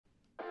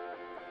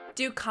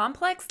Do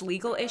complex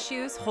legal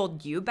issues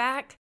hold you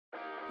back?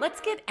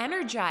 Let's get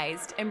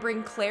energized and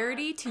bring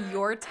clarity to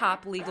your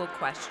top legal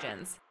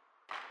questions.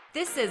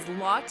 This is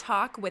Law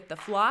Talk with the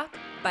Flock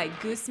by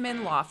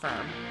Gooseman Law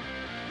Firm.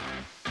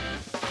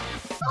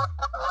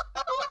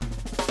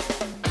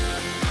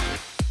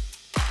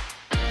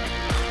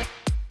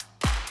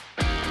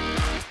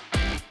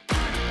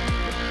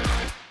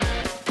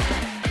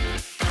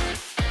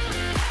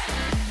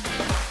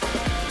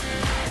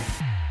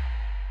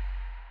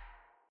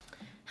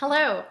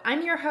 Hello,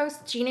 I'm your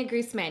host, Gina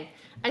Gooseman,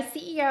 a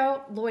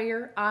CEO,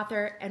 lawyer,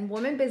 author, and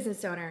woman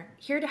business owner,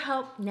 here to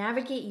help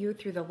navigate you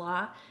through the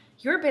law,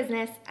 your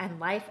business, and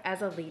life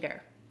as a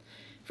leader.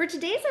 For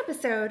today's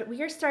episode,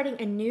 we are starting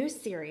a new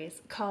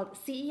series called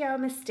CEO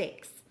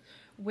Mistakes,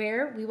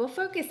 where we will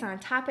focus on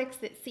topics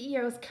that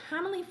CEOs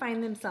commonly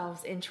find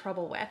themselves in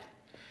trouble with.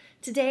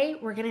 Today,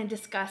 we're going to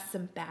discuss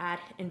some bad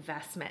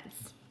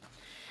investments.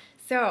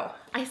 So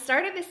I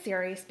started this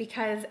series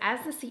because as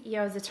the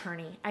CEO's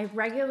attorney, I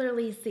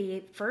regularly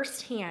see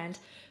firsthand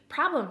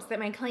problems that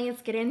my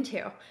clients get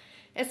into,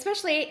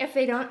 especially if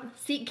they don't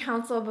seek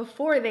counsel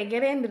before they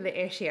get into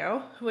the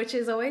issue, which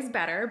is always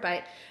better.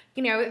 But,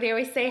 they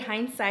always say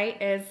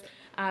hindsight is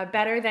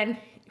better than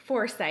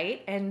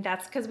foresight, and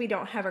that's because we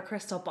don't have a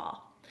crystal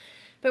ball.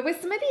 But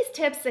with some of these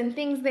tips and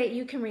things that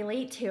you can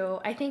relate to,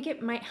 I think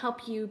it might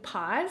help you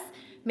pause,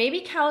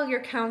 maybe call your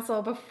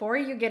counsel before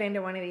you get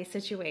into one of these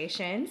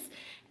situations,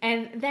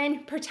 and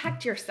then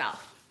protect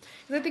yourself.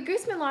 At the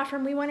Gooseman Law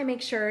Firm, we want to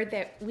make sure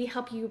that we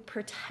help you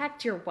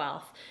protect your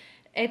wealth.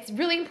 It's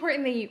really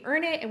important that you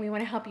earn it, and we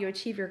want to help you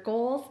achieve your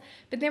goals.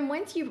 But then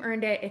once you've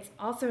earned it, it's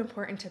also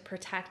important to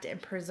protect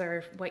and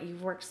preserve what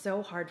you've worked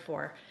so hard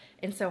for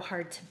and so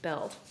hard to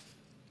build.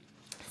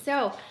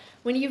 So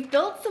when you've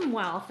built some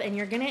wealth and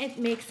you're going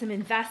to make some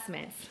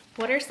investments,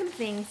 what are some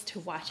things to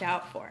watch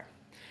out for?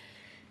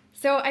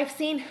 So I've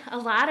seen a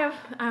lot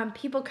of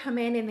people come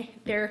in and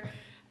they're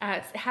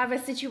have a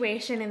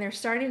situation and they're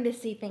starting to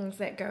see things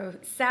that go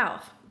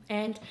south.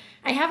 And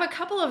I have a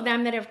couple of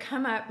them that have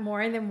come up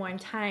more than one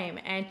time,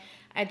 and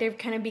they've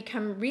kind of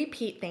become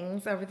repeat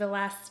things over the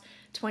last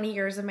 20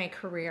 years of my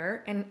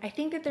career, and I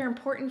think that they're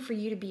important for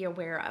you to be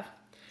aware of.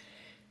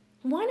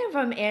 One of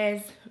them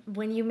is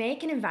when you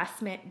make an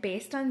investment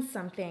based on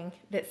something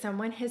that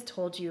someone has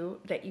told you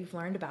that you've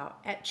learned about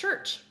at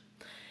church.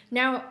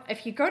 Now,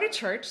 if you go to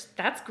church,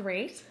 that's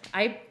great.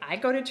 I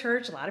go to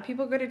church, a lot of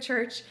people go to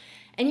church,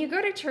 and you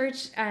go to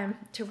church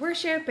to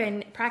worship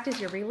and practice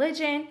your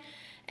religion,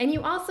 and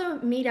you also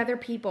meet other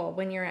people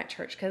when you're at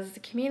church because it's a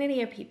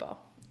community of people.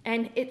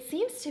 And it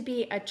seems to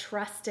be a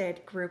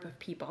trusted group of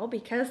people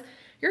because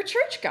you're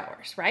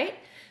churchgoers, right?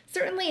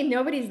 Certainly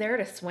nobody's there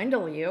to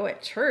swindle you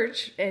at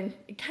church, and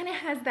it kind of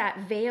has that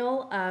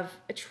veil of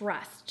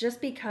trust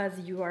just because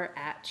you are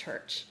at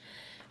church.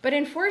 But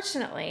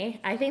unfortunately,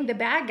 I think the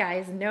bad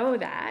guys know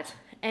that,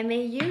 and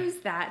they use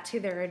that to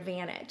their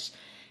advantage.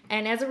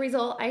 And as a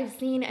result, I've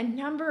seen a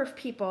number of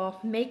people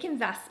make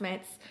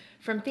investments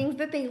from things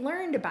that they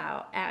learned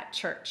about at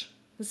church.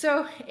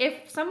 So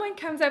if someone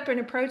comes up and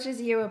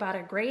approaches you about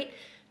a great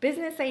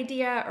business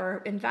idea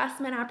or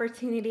investment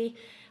opportunity,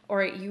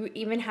 or you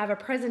even have a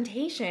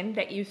presentation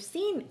that you've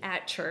seen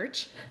at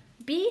church,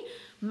 be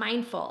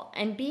mindful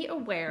and be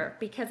aware,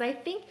 because I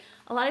think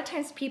a lot of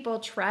times people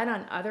tread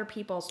on other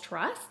people's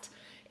trust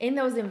in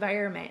those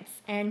environments.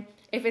 And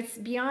if it's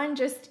beyond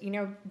just,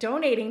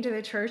 donating to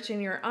the church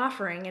and your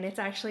offering, and it's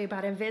actually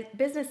about a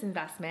business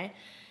investment,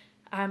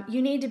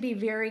 you need to be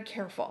very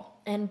careful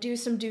and do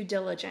some due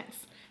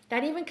diligence.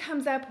 That even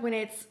comes up when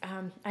it's,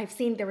 I've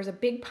seen there was a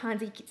big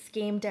Ponzi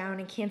scheme down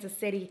in Kansas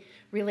City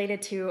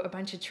related to a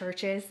bunch of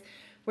churches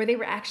where they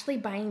were actually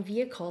buying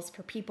vehicles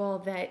for people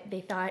that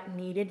they thought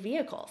needed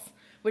vehicles,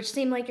 which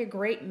seemed like a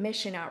great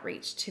mission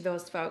outreach to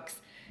those folks.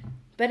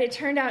 But it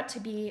turned out to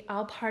be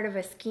all part of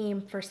a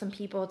scheme for some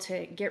people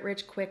to get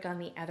rich quick on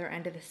the other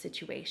end of the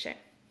situation.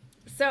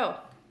 So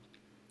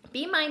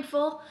be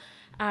mindful.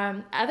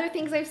 Other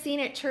things I've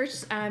seen at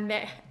church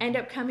that end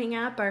up coming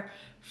up are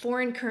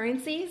foreign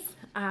currencies,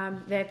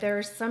 that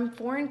there's some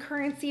foreign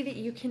currency that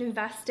you can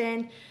invest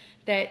in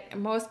that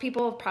most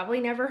people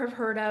probably never have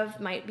heard of,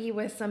 might be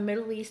with some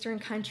Middle Eastern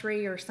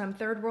country or some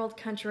third world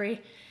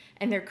country,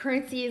 and their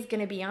currency is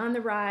going to be on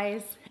the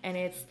rise, and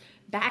it's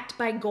backed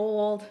by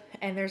gold,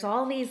 and there's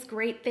all these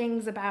great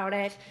things about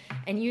it,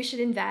 and you should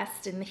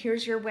invest, and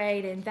here's your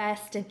way to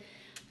invest. And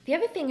the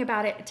other thing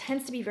about it, it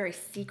tends to be very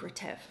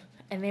secretive,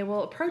 and they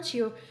will approach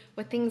you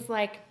with things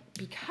like,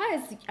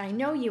 because I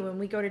know you and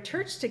we go to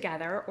church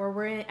together, or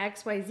we're in an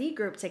XYZ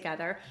group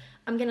together,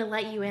 I'm going to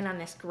let you in on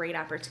this great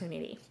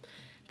opportunity.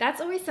 That's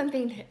always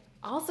something to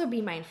also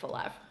be mindful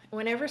of.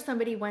 Whenever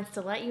somebody wants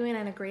to let you in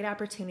on a great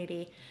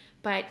opportunity,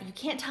 but you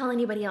can't tell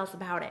anybody else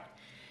about it.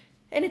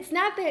 And it's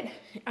not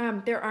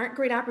that there aren't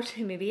great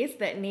opportunities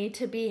that need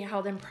to be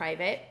held in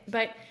private,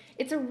 but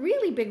it's a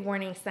really big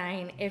warning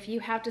sign if you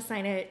have to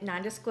sign a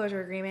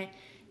non-disclosure agreement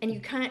and you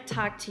can't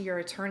talk to your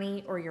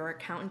attorney or your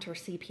accountant or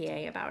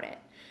CPA about it.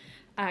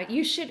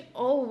 You should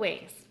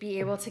always be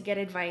able to get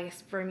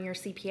advice from your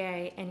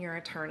CPA and your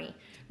attorney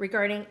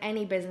regarding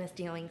any business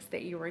dealings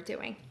that you are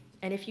doing.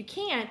 And if you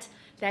can't,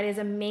 that is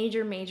a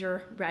major,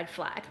 major red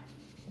flag.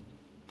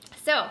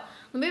 So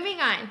moving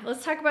on,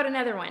 let's talk about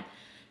another one.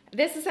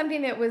 This is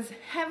something that was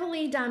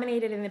heavily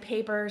dominated in the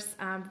papers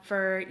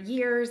for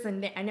years,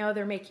 and I know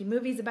they're making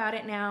movies about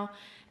it now,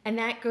 and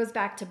that goes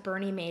back to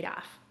Bernie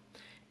Madoff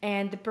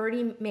and the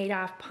Bernie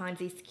Madoff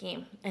Ponzi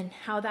scheme and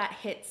how that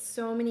hit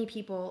so many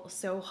people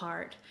so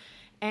hard.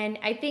 And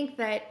I think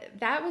that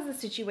that was a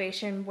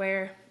situation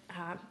where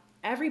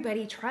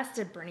everybody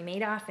trusted Bernie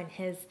Madoff and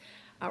his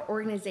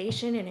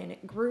organization, and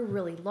it grew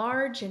really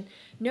large, and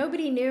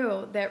nobody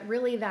knew that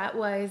really that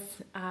was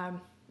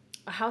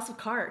a house of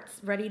cards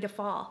ready to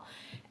fall.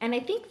 And I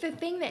think the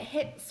thing that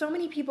hit so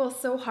many people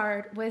so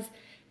hard was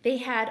they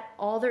had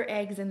all their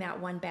eggs in that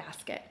one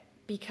basket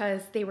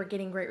because they were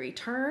getting great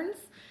returns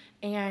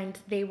and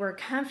they were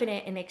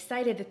confident and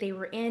excited that they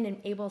were in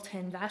and able to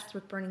invest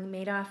with Bernie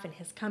Madoff and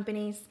his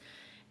companies.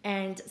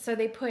 And so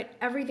they put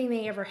everything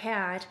they ever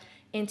had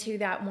into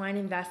that one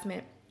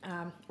investment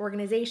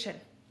organization.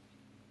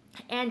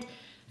 And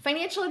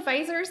financial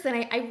advisors,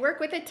 and I work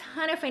with a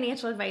ton of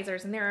financial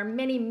advisors, and there are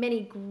many,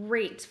 many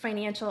great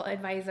financial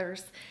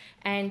advisors,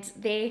 and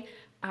they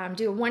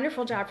do a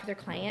wonderful job for their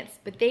clients,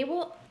 but they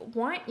will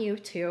want you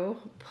to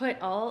put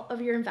all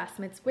of your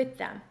investments with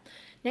them.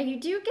 Now,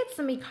 you do get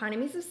some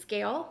economies of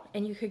scale,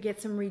 and you could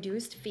get some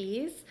reduced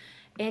fees,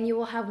 and you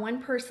will have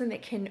one person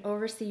that can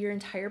oversee your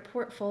entire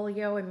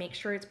portfolio and make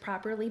sure it's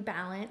properly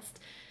balanced.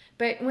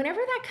 But whenever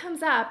that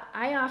comes up,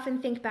 I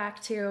often think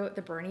back to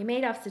the Bernie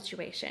Madoff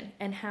situation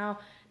and how,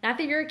 not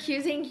that you're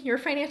accusing your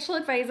financial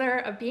advisor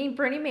of being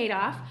Bernie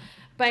Madoff,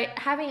 but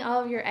having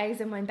all of your eggs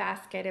in one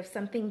basket, if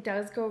something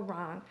does go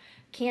wrong,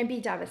 can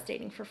be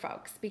devastating for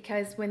folks,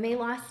 because when they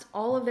lost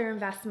all of their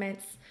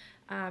investments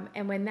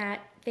and when that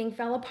thing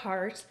fell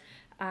apart,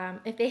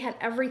 if they had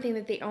everything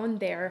that they owned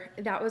there,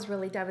 that was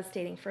really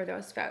devastating for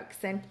those folks.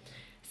 And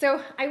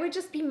so I would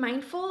just be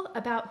mindful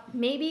about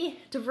maybe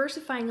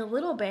diversifying a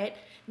little bit,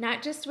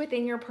 not just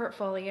within your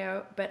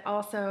portfolio, but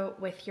also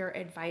with your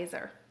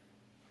advisor.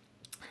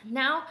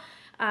 Now,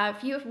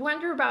 if you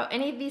wonder about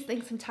any of these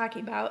things I'm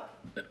talking about,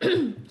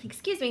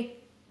 excuse me,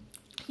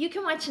 you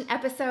can watch an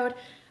episode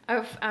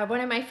of one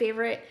of my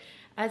favorite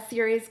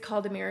series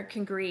called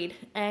American Greed.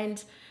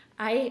 And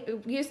I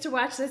used to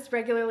watch this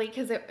regularly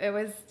because it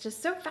was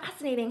just so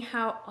fascinating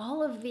how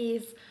all of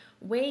these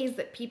ways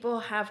that people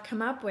have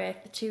come up with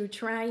to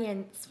try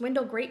and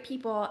swindle great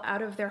people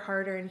out of their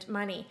hard-earned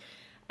money.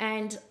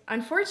 And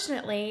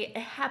unfortunately,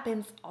 it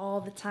happens all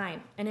the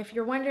time. And if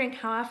you're wondering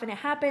how often it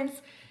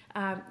happens,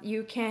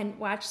 you can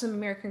watch some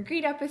American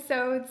Greed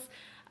episodes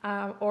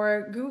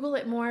or Google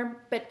it more.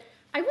 But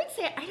I would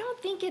say I don't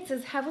think it's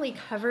as heavily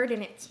covered,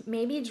 and it's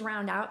maybe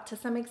drowned out to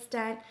some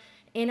extent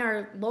in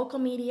our local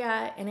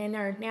media and in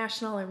our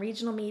national and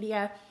regional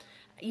media.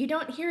 You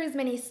don't hear as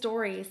many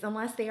stories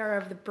unless they are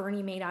of the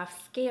Bernie Madoff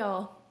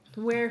scale,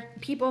 where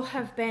people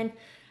have been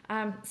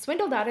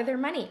swindled out of their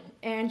money.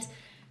 And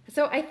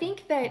so I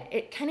think that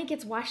it kind of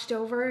gets washed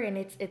over, and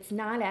it's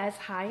not as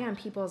high on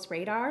people's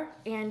radar.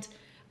 And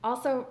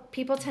also,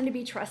 people tend to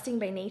be trusting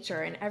by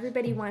nature, and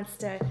everybody wants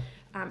to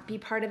be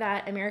part of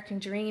that American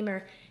dream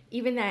or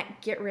even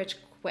that get rich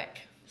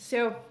quick.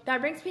 So that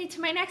brings me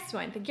to my next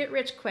one, the get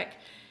rich quick.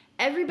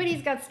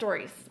 Everybody's got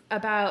stories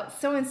about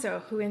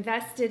so-and-so who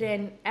invested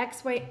in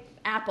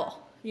Apple.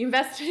 You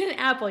invested in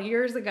Apple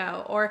years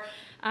ago. Or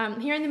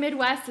here in the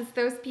Midwest, it's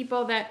those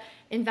people that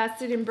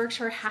invested in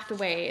Berkshire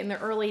Hathaway in the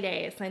early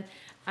days.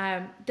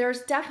 And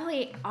there's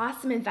definitely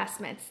awesome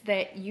investments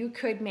that you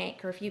could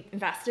make, or if you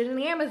invested in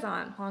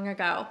Amazon long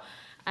ago.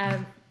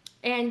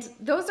 And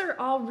those are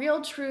all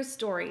real true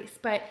stories.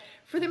 But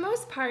for the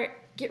most part,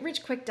 get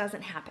rich quick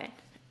doesn't happen.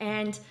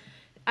 And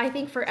I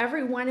think for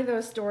every one of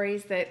those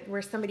stories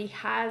where somebody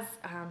has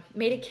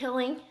made a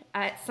killing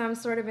at some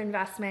sort of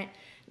investment,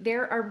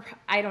 there are,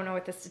 I don't know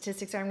what the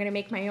statistics are, I'm going to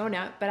make my own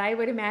up, but I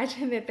would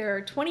imagine that there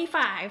are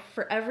 25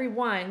 for every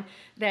one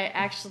that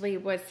actually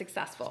was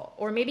successful,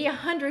 or maybe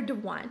 100 to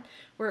 1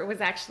 where it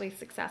was actually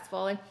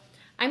successful. And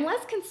I'm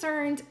less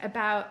concerned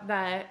about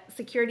the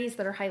securities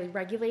that are highly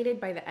regulated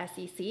by the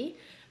SEC.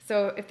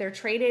 So if they're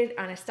traded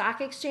on a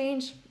stock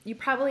exchange, you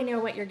probably know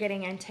what you're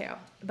getting into.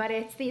 But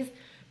it's these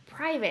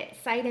private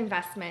side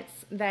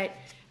investments that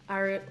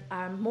are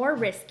more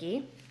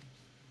risky,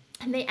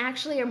 and they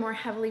actually are more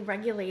heavily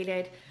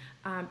regulated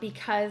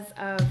because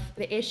of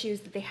the issues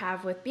that they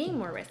have with being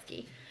more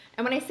risky.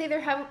 And when I say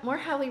they're more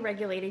heavily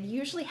regulated, you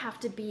usually have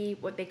to be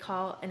what they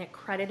call an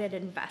accredited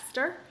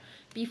investor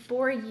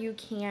before you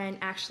can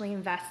actually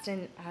invest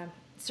in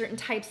certain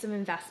types of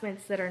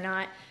investments that are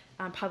not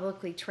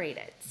publicly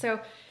traded. So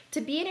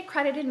to be an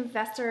accredited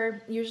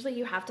investor, usually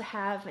you have to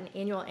have an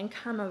annual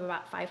income of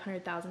about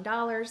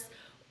 $500,000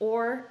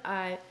 or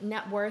a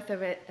net worth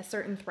of a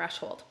certain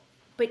threshold.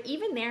 But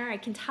even there, I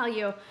can tell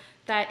you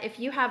that if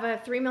you have a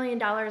 $3 million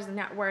in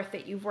net worth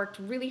that you've worked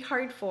really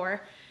hard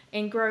for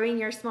in growing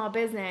your small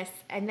business,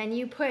 and then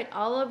you put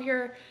all of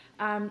your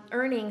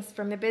earnings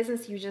from the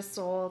business you just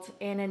sold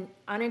in an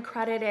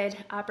unaccredited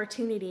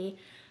opportunity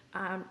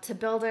to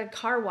build a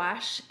car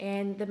wash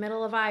in the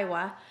middle of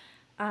Iowa,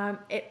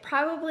 it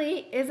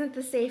probably isn't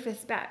the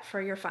safest bet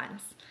for your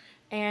funds.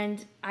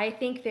 And I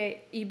think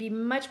that you'd be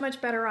much,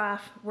 much better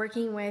off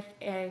working with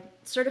a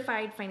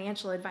certified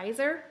financial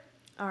advisor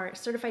or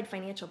certified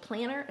financial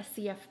planner, a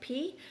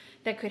CFP,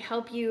 that could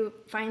help you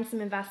find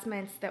some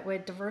investments that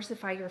would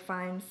diversify your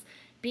funds,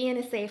 be in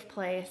a safe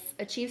place,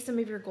 achieve some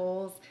of your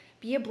goals,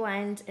 be a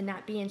blend, and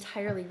not be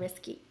entirely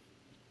risky.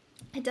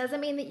 It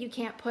doesn't mean that you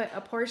can't put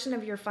a portion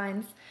of your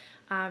funds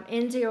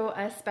into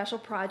a special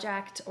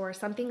project or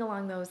something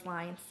along those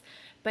lines.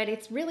 But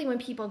it's really when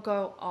people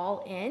go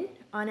all in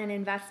on an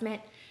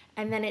investment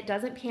and then it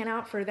doesn't pan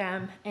out for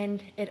them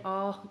and it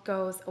all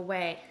goes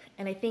away.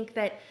 And I think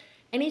that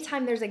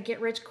anytime there's a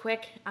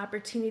get-rich-quick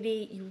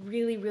opportunity, you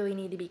really, really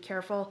need to be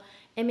careful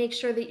and make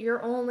sure that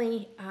you're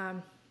only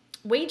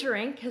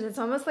wagering, because it's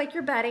almost like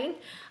you're betting,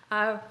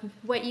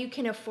 what you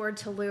can afford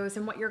to lose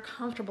and what you're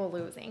comfortable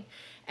losing.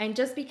 And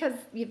just because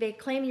they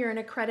claim you're an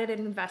accredited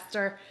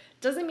investor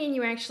doesn't mean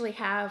you actually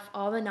have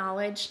all the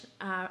knowledge.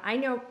 I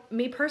know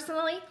me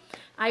personally,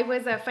 I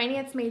was a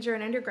finance major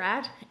in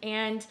undergrad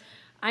and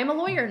I'm a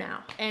lawyer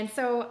now. And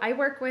so I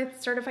work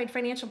with certified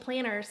financial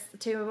planners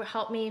to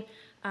help me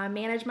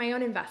manage my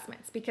own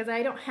investments because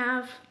I don't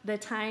have the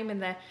time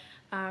and the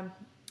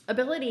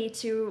ability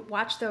to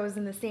watch those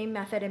in the same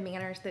method and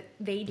manners that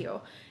they do,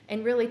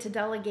 and really to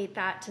delegate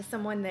that to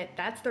someone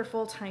that's their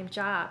full-time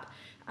job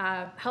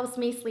helps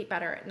me sleep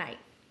better at night.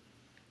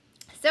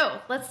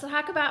 So let's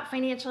talk about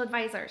financial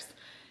advisors.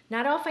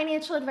 Not all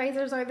financial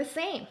advisors are the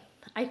same.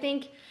 I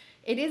think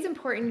it is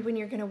important when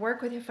you're going to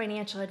work with a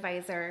financial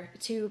advisor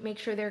to make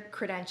sure they're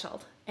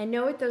credentialed and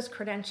know what those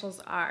credentials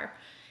are.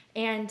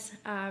 And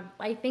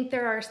I think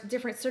there are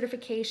different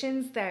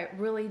certifications that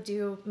really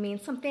do mean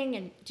something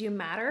and do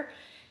matter.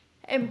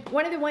 And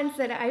one of the ones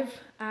that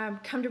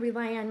I've come to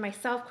rely on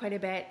myself quite a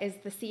bit is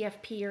the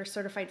CFP, or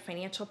Certified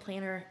Financial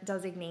Planner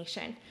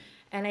designation.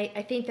 And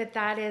I think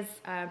that is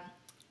a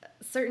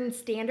certain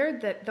standard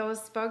that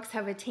those folks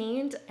have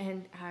attained,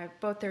 and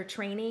both their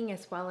training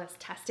as well as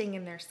testing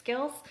and their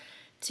skills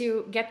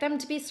to get them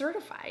to be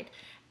certified.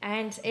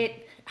 And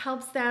it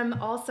helps them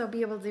also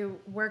be able to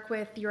work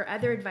with your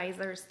other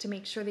advisors to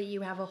make sure that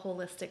you have a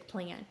holistic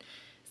plan.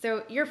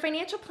 So your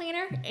financial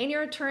planner and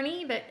your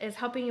attorney that is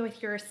helping you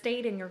with your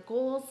estate and your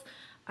goals,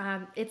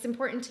 it's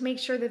important to make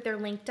sure that they're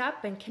linked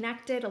up and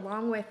connected,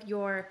 along with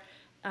your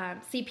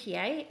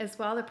CPA as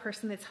well, the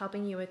person that's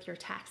helping you with your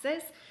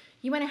taxes.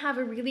 You want to have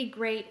a really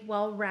great,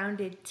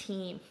 well-rounded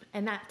team,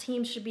 and that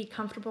team should be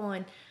comfortable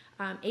and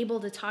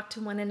able to talk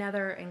to one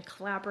another and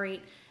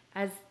collaborate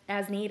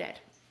as needed.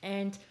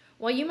 And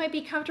while you might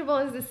be comfortable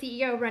as the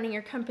CEO running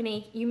your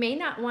company, you may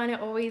not want to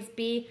always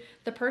be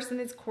the person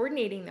that's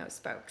coordinating those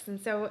folks.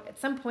 And so at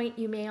some point,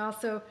 you may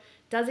also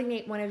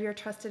designate one of your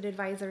trusted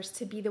advisors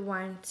to be the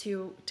one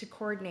to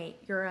coordinate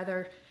your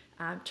other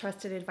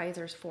trusted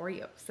advisors for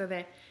you, so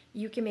that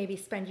you can maybe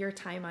spend your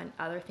time on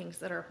other things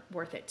that are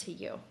worth it to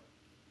you.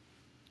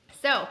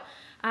 So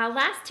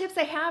last tips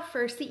I have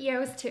for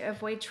CEOs to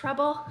avoid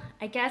trouble,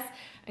 I guess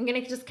I'm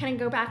going to just kind of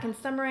go back and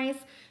summarize.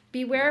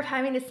 Beware of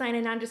having to sign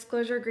a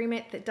non-disclosure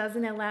agreement that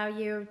doesn't allow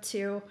you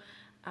to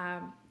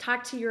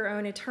talk to your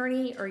own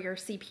attorney or your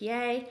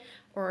CPA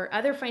or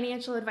other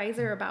financial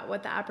advisor about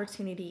what the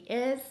opportunity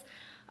is.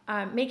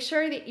 Make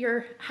sure that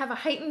you have a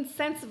heightened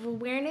sense of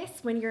awareness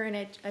when you're in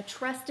a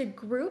trusted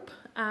group,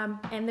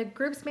 and the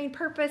group's main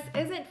purpose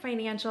isn't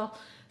financial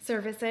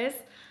services.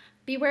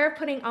 Beware of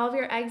putting all of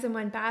your eggs in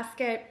one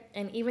basket,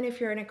 and even if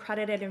you're an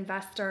accredited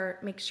investor,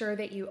 make sure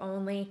that you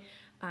only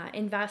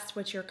invest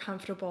what you're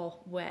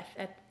comfortable with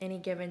at any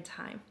given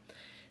time.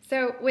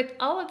 So with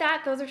all of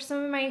that, those are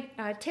some of my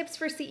tips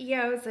for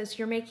CEOs as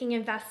you're making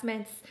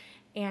investments,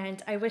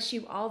 and I wish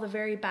you all the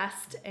very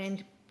best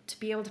and to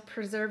be able to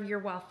preserve your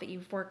wealth that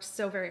you've worked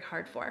so very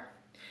hard for.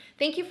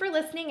 Thank you for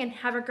listening, and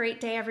have a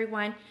great day,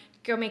 everyone.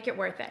 Go make it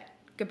worth it.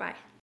 Goodbye.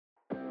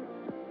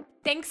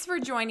 Thanks for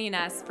joining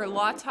us for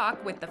Law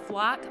Talk with the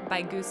Flock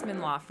by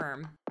Gooseman Law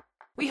Firm.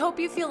 We hope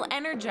you feel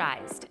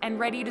energized and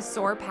ready to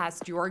soar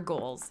past your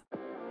goals.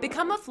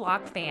 Become a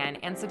Flock fan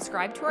and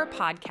subscribe to our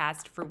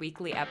podcast for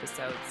weekly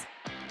episodes.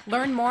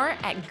 Learn more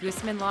at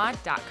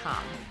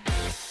goosemanlaw.com.